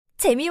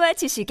재미와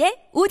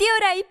지식의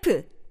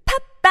오디오라이프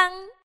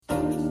팝빵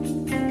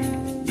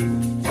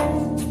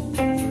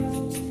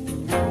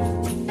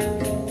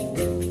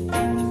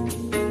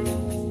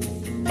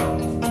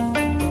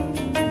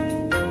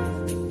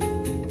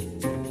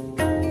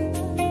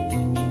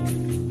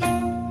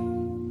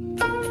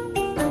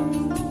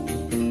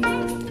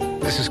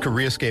This is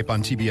Koreascape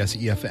on TBS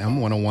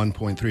EFM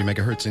 101.3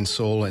 megahertz in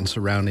Seoul and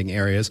surrounding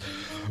areas.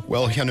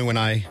 Well, Hyunwoo and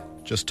I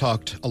just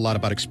talked a lot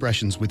about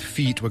expressions with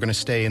feet. We're going to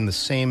stay in the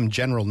same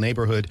general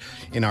neighborhood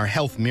in our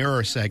Health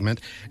Mirror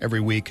segment. Every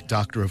week,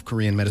 Doctor of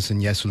Korean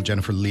Medicine Yeseul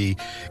Lee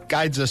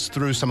guides us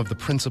through some of the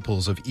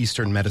principles of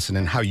Eastern medicine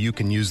and how you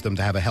can use them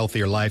to have a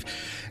healthier life.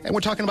 And we're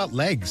talking about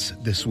legs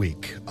this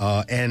week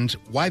and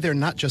why they're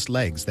not just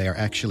legs. They are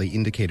actually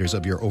indicators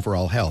of your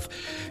overall health.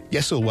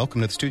 Yeseul,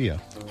 welcome to the studio.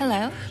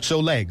 Hello. So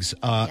legs,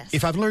 Yes.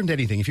 If I've learned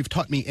anything, if you've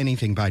taught me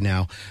anything by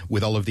now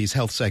with all of these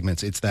health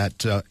segments, it's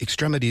that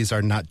extremities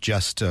are not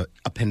just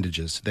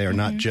appendages. They are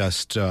not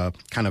just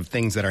kind of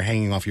things that are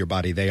hanging off your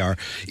body. They are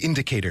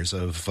indicators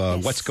of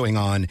what's going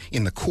on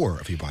in the core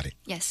of your body.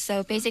 Yes,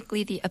 so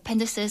basically the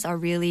appendices are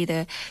really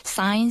the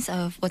signs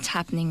of what's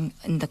happening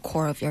in the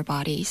core of your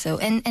body. So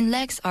and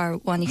legs are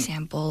one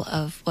example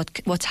of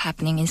what's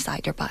happening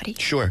inside your body.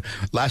 Sure.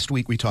 Last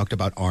week we talked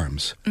about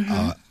arms.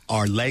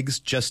 Are legs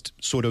just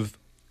sort of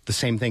the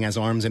same thing as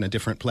arms in a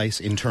different place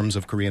in terms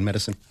of Korean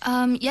medicine?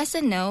 Yes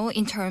and no,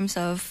 in terms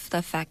of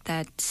the fact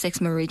that 6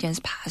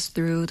 meridians pass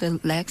through the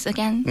legs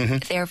again.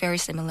 They're very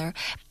similar,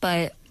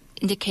 but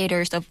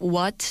indicators of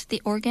what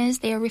the organs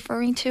they are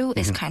referring to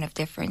is kind of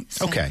different.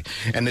 So. Okay.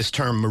 And this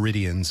term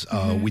meridians,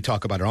 we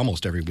talk about it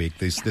almost every week.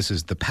 This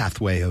is the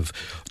pathway of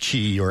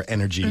qi or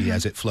energy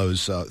as it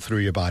flows through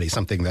your body,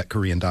 something that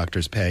Korean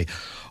doctors pay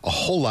a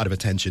whole lot of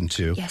attention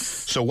to. Yes.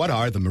 So what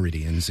are the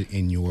meridians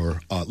in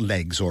your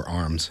legs or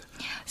arms?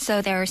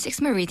 So there are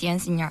 6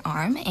 meridians in your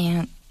arm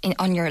and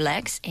on your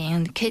legs,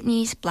 and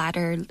kidneys,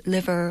 bladder,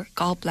 liver,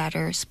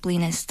 gallbladder,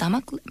 spleen, and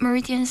stomach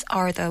meridians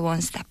are the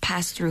ones that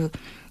pass through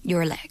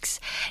your legs.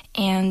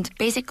 And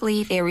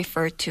basically, they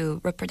refer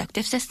to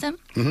reproductive system,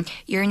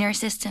 urinary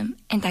system,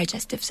 and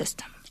digestive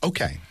system.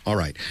 Okay. All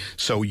right.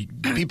 So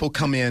people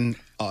come in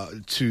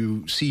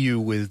to see you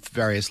with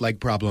various leg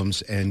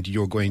problems, and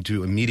you're going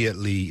to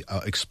immediately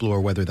explore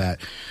whether that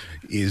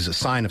is a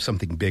sign of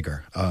something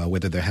bigger,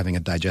 whether they're having a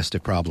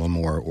digestive problem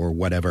or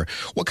whatever.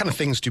 What kind of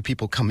things do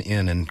people come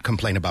in and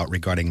complain about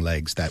regarding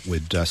legs that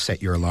would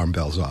set your alarm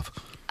bells off?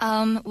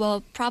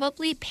 Well,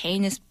 probably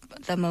pain is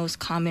the most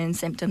common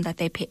symptom that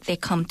they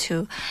come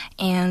to.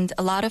 And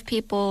a lot of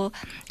people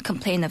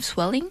complain of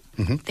swelling.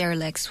 Their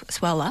legs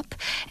swell up.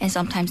 And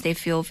sometimes they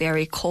feel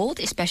very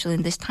cold, especially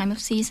in this time of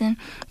season.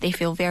 They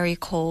feel very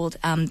cold.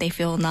 They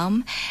feel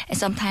numb. And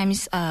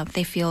sometimes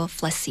they feel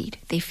flaccid.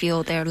 They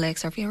feel their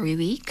legs are very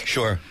weak.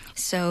 Sure.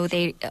 So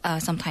they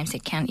sometimes they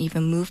can't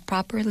even move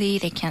properly.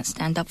 They can't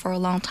stand up for a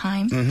long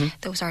time.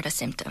 Those are the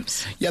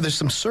symptoms. Yeah, there's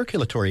some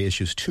circulatory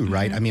issues too,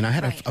 right? I mean, I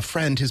had a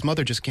friend, his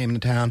mother just came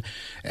into town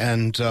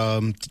and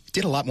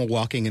did a lot more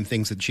walking and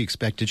things that she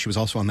expected. She was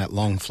also on that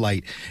long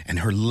flight, and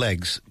her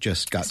legs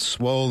just got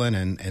swollen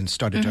and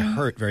started to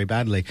hurt very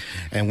badly.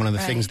 And one of the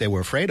things they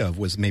were afraid of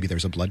was maybe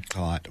there's a blood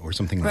clot or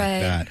something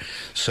like that.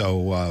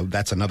 So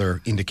that's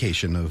another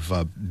indication of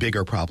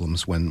bigger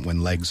problems when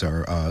legs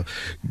are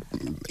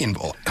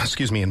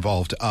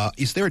involved.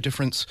 Is there a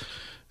difference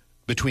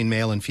between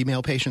male and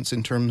female patients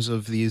in terms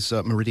of these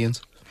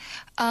meridians?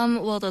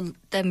 Well,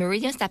 the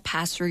meridians that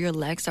pass through your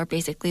legs are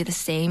basically the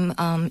same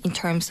in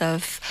terms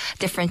of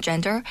different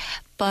gender.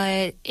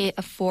 But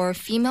for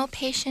female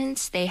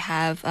patients, they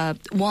have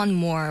one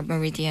more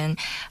meridian,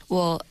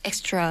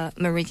 extra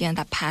meridian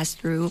that pass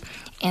through.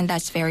 And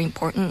that's very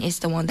important, is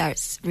the one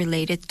that's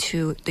related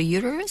to the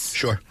uterus.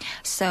 Sure.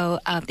 So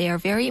they are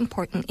very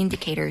important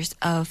indicators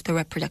of the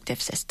reproductive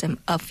system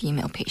of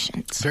female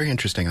patients. Very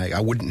interesting.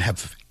 I wouldn't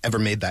have ever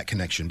made that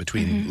connection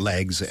between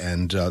legs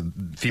and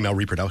female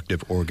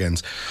reproductive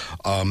organs.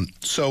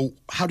 So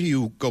how do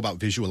you go about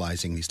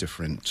visualizing these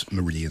different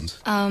meridians?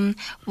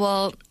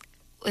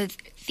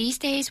 These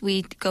days,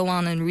 we go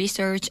on and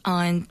research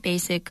on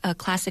basic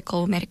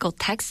classical medical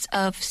texts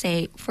of,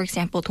 say, for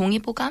example,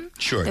 동의보감.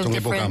 Sure,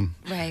 동의보감.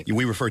 Right.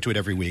 We refer to it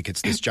every week.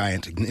 It's this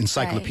giant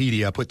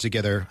encyclopedia put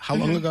together how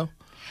long ago?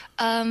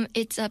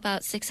 It's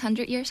about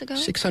 600 years ago.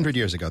 600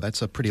 years ago.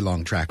 That's a pretty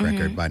long track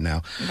record by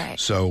now. Right.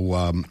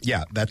 So,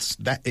 that's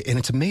that. And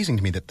it's amazing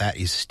to me that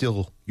is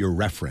still your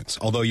reference.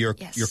 Although you're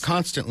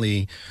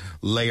constantly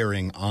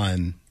layering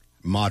on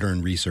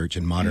modern research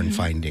and modern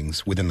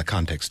findings within the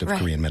context of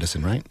Korean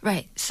medicine, right?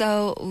 Right.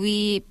 So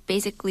we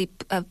basically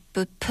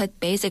put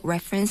basic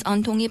reference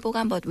on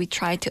동의보감, but we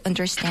try to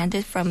understand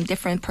it from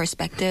different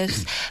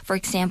perspectives. For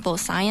example,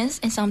 science,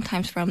 and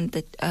sometimes from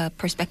the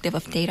perspective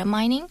of data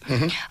mining.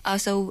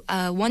 So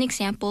one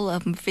example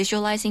of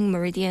visualizing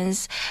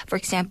meridians, for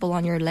example,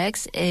 on your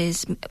legs,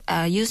 is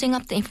using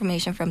up the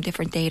information from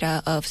different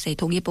data of, say,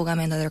 동의보감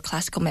and other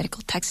classical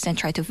medical texts and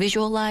try to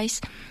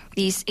visualize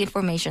these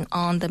information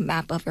on the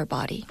map of your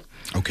body.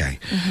 Okay.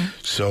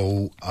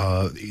 So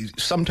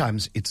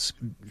sometimes it's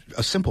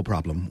a simple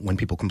problem when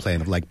people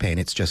complain of leg pain.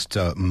 It's just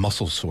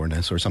muscle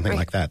soreness or something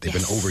like that. They've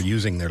been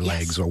overusing their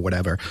legs or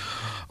whatever.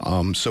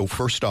 So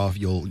first off,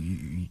 you'll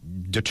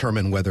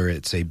determine whether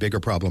it's a bigger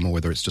problem or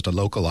whether it's just a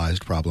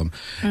localized problem.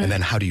 And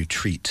then how do you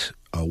treat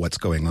what's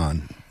going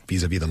on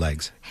vis-a-vis the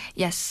legs?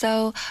 Yes,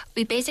 so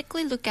we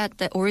basically look at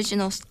the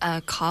original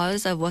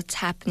cause of what's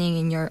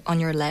happening on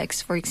your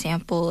legs. For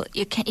example,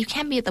 it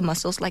can be the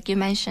muscles, like you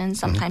mentioned.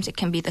 Sometimes it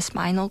can be the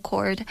spinal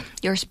cord,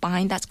 your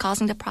spine that's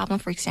causing the problem.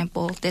 For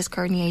example, disc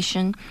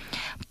herniation.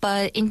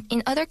 But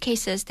in other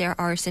cases, there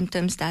are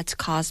symptoms that's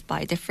caused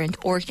by different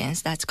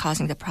organs that's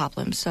causing the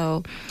problem.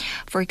 So,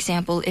 for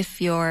example, if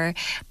your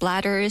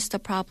bladder is the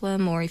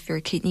problem or if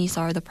your kidneys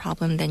are the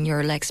problem, then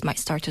your legs might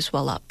start to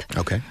swell up.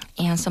 Okay.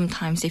 And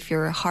sometimes if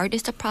your heart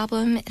is the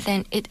problem,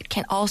 then it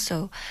can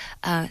also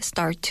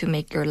start to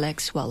make your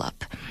legs swell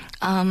up.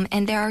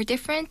 And there are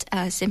different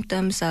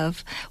symptoms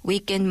of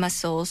weakened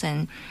muscles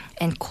and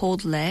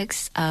cold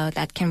legs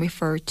that can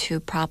refer to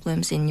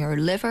problems in your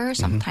liver,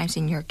 sometimes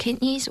in your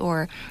kidneys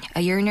or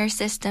a urinary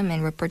system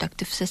and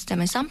reproductive system,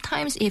 and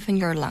sometimes even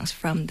your lungs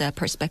from the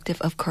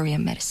perspective of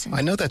Korean medicine.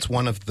 I know that's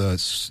one of the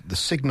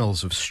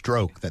signals of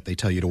stroke that they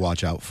tell you to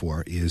watch out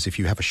for is if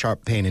you have a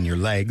sharp pain in your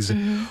legs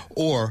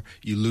or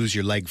you lose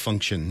your leg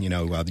function,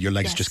 your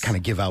legs just kind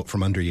of give out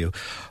from under you.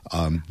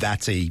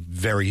 That's a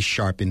very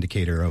sharp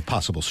indicator of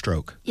possible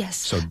stroke. Yes.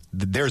 So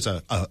there's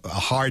a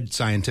hard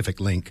scientific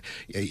link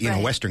in a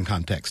Western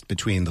context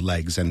between the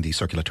legs and the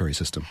circulatory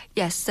system.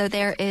 Yes, so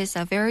there is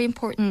a very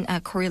important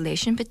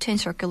correlation between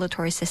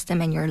circulatory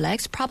system and your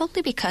legs,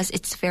 probably because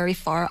it's very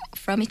far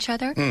from each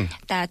other,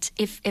 that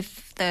if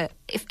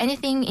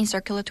anything in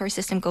circulatory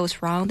system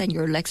goes wrong, then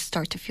your legs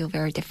start to feel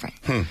very different.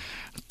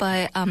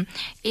 But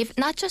if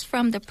not just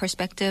from the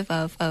perspective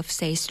of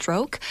say,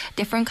 stroke,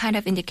 different kind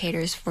of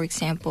indicators, for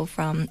example,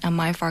 from a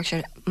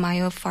myocardial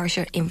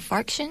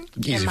infarction.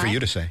 Easy for you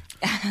to say.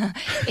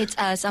 It's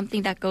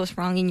something that goes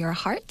wrong in your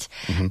heart.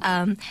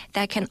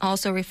 That can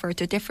also refer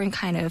to different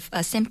kind of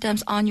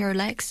symptoms on your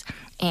legs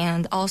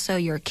and also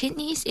your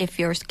kidneys. If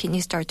your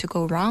kidneys start to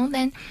go wrong,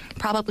 then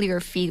probably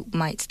your feet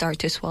might start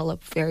to swell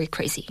up very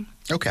crazy.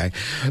 Okay.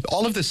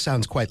 All of this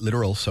sounds quite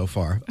literal so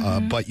far,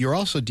 but you're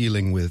also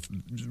dealing with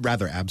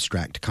rather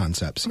abstract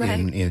concepts.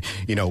 Right.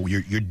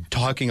 You're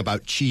talking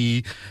about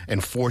chi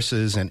and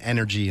forces and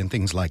energy and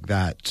things like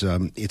that.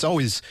 It's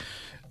always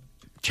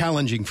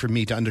challenging for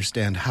me to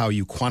understand how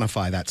you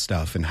quantify that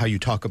stuff and how you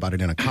talk about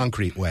it in a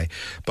concrete way.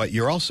 But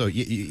you're also,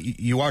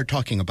 you are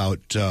talking about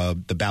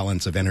the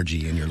balance of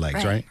energy in your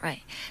legs, right?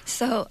 Right.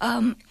 So,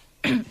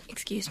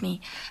 excuse me.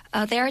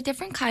 There are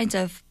different kinds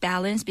of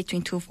balance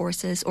between two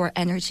forces or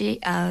energy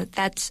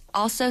that's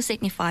also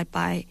signified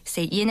by,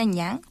 say, yin and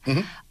yang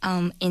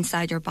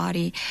inside your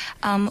body.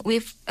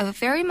 We've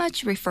very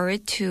much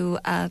referred to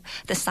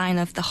the sign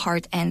of the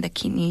heart and the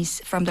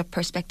kidneys from the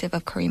perspective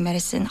of Korean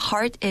medicine.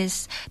 Heart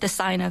is the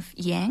sign of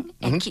yang,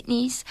 and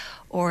kidneys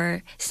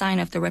or sign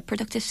of the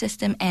reproductive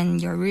system, and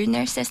your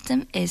urinary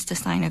system is the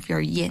sign of your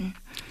yin.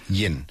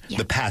 Yin,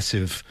 the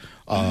passive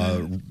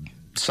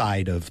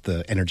side of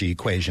the energy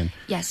equation.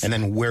 Yes. And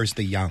then where's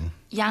the yang?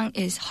 Yang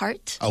is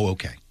heart. Oh,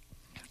 okay.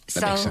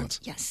 That makes sense.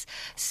 Yes.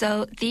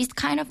 So these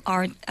kind of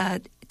are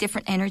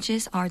different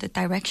energies are the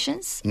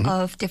directions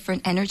of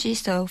different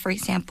energies. So, for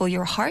example,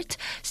 your heart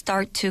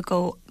start to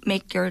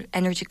make your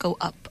energy go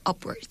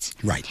upwards.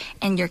 Right.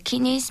 And your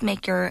kidneys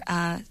make your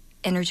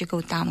energy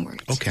go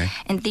downwards. Okay.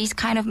 And these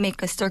kind of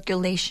make a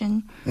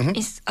circulation,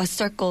 is a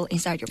circle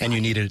inside your body. And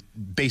you need a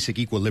basic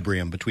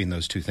equilibrium between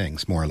those two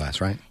things, more or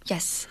less, right?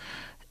 Yes.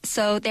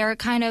 So they're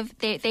kind of,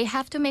 they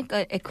have to make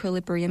an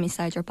equilibrium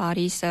inside your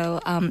body. So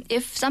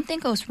if something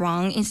goes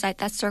wrong inside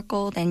that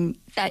circle, then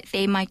that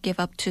they might give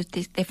up to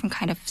these different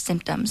kind of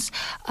symptoms.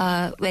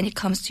 When it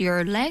comes to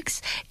your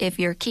legs, if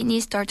your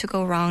kidneys start to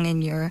go wrong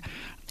and your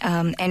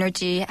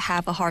energy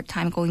have a hard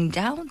time going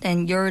down,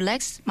 then your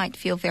legs might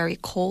feel very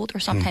cold or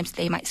sometimes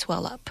they might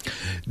swell up.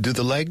 Do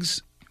the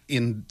legs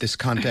in this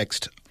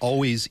context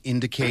always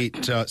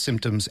indicate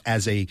symptoms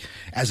as a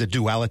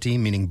duality,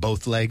 meaning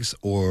both legs,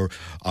 or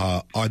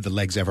are the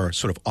legs ever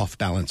sort of off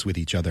balance with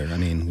each other? I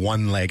mean,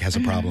 one leg has a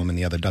problem and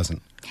the other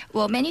doesn't.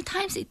 Well, many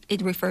times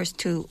it refers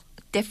to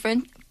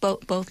different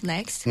both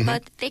legs,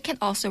 but they can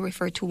also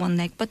refer to one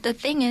leg. But the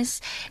thing is,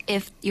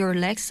 if your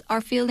legs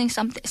are feeling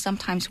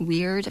sometimes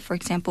weird, for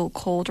example,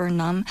 cold or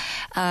numb,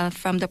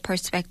 from the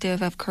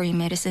perspective of Korean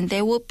medicine,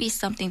 there will be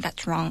something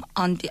that's wrong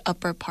on the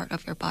upper part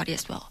of your body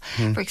as well.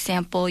 For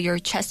example, your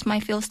chest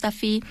might feel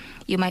stuffy,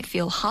 you might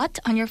feel hot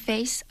on your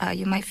face,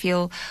 you might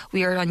feel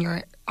weird on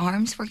your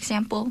arms, for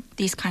example,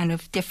 these kind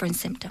of different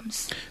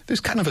symptoms. There's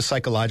kind of a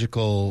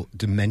psychological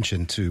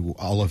dimension to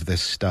all of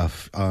this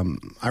stuff.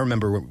 I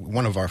remember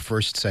one of our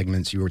first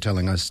segments, you were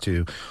telling us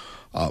to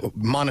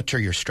monitor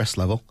your stress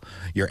level,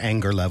 your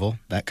anger level,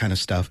 that kind of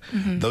stuff.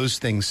 Those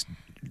things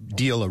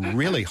deal a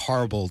really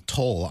horrible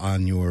toll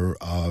on your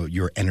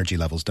energy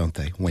levels, don't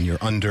they? When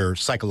you're under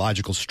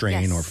psychological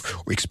strain Yes.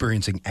 or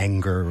experiencing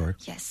anger. Or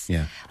Yes.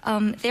 Yeah.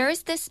 There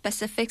is this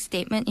specific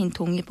statement in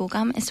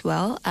동의보감 as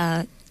well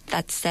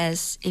that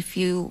says if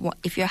you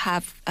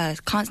have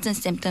constant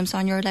symptoms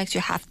on your legs,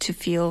 you have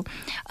to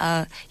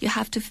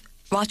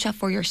watch out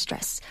for your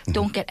stress. Mm-hmm.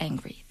 Don't get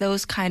angry.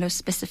 Those kind of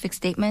specific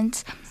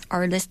statements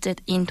are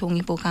listed in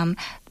동의보감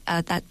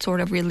that sort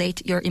of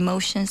relate your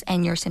emotions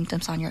and your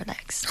symptoms on your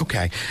legs.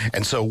 Okay.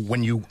 And so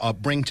when you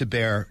bring to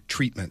bear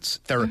treatments,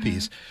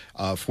 therapies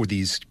for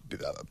these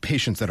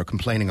patients that are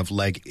complaining of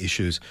leg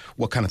issues,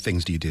 what kind of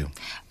things do you do?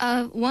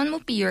 One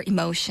would be your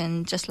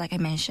emotion, just like I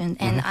mentioned.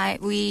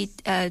 And we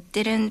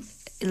didn't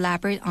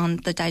elaborate on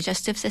the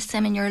digestive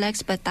system in your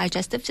legs, but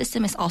digestive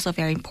system is also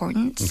very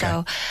important. Okay.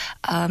 So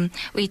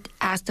we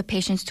ask the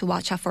patients to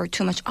watch out for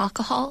too much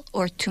alcohol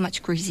or too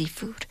much greasy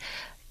food.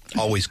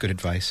 Always good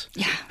advice.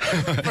 Yeah.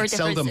 For different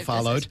Seldom services.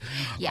 followed.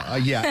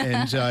 Yeah.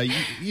 And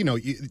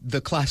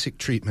the classic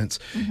treatments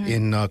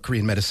in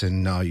Korean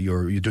medicine,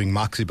 you're doing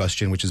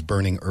moxibustion, which is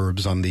burning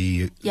herbs on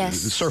the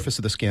surface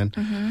of the skin.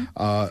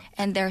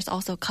 And there's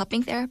also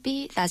cupping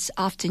therapy that's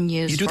often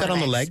used. You do for that on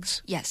the legs.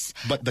 legs? Yes.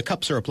 But the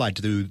cups are applied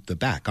to the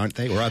back, aren't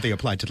they? Or are they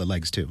applied to the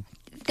legs too?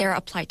 They're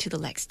applied to the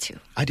legs too.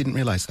 I didn't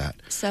realize that.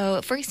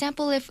 So, for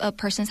example, if a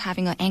person's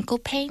having an ankle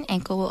pain,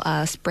 ankle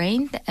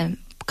sprain,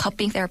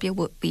 cupping therapy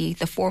would be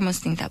the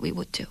foremost thing that we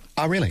would do.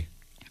 Oh, really?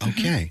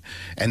 Okay.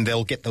 And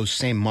they'll get those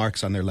same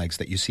marks on their legs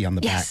that you see on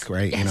the back,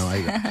 right?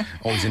 Yes.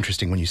 Always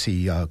interesting when you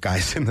see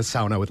guys in the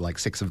sauna with like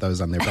 6 of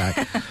those on their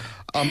back.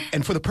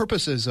 And for the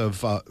purposes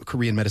of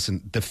Korean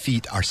medicine, the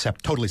feet are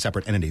totally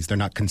separate entities. They're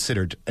not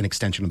considered an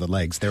extension of the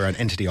legs. They're an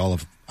entity all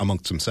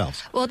amongst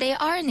themselves. Well, they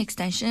are an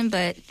extension,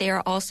 but they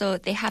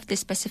have this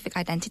specific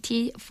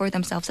identity for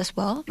themselves as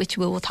well, which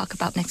we will talk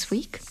about next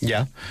week.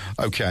 Yeah.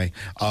 Okay.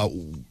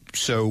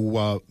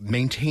 So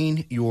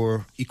maintain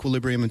your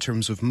equilibrium in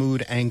terms of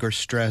mood, anger,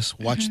 stress.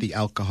 Watch the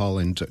alcohol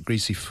and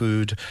greasy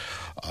food.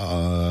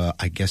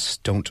 I guess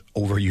don't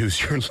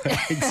overuse your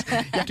legs. You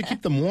have to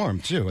keep them warm,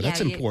 too. That's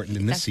important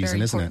in this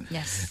season, isn't it?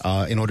 Yes.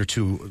 In order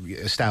to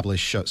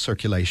establish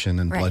circulation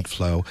and blood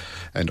flow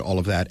and all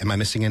of that. Am I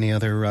missing any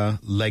other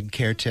leg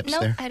care tips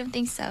there? No, I don't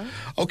think so.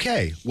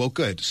 Okay, well,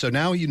 good. So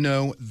now you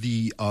know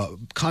the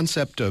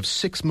concept of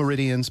 6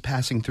 meridians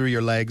passing through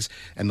your legs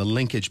and the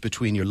linkage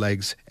between your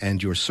legs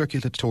and your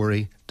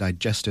circulatory,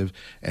 digestive,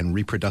 and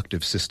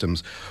reproductive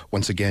systems.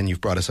 Once again, you've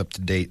brought us up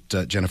to date.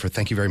 Jennifer,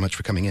 thank you very much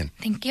for coming in.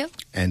 Thank you.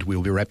 And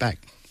we'll be right back.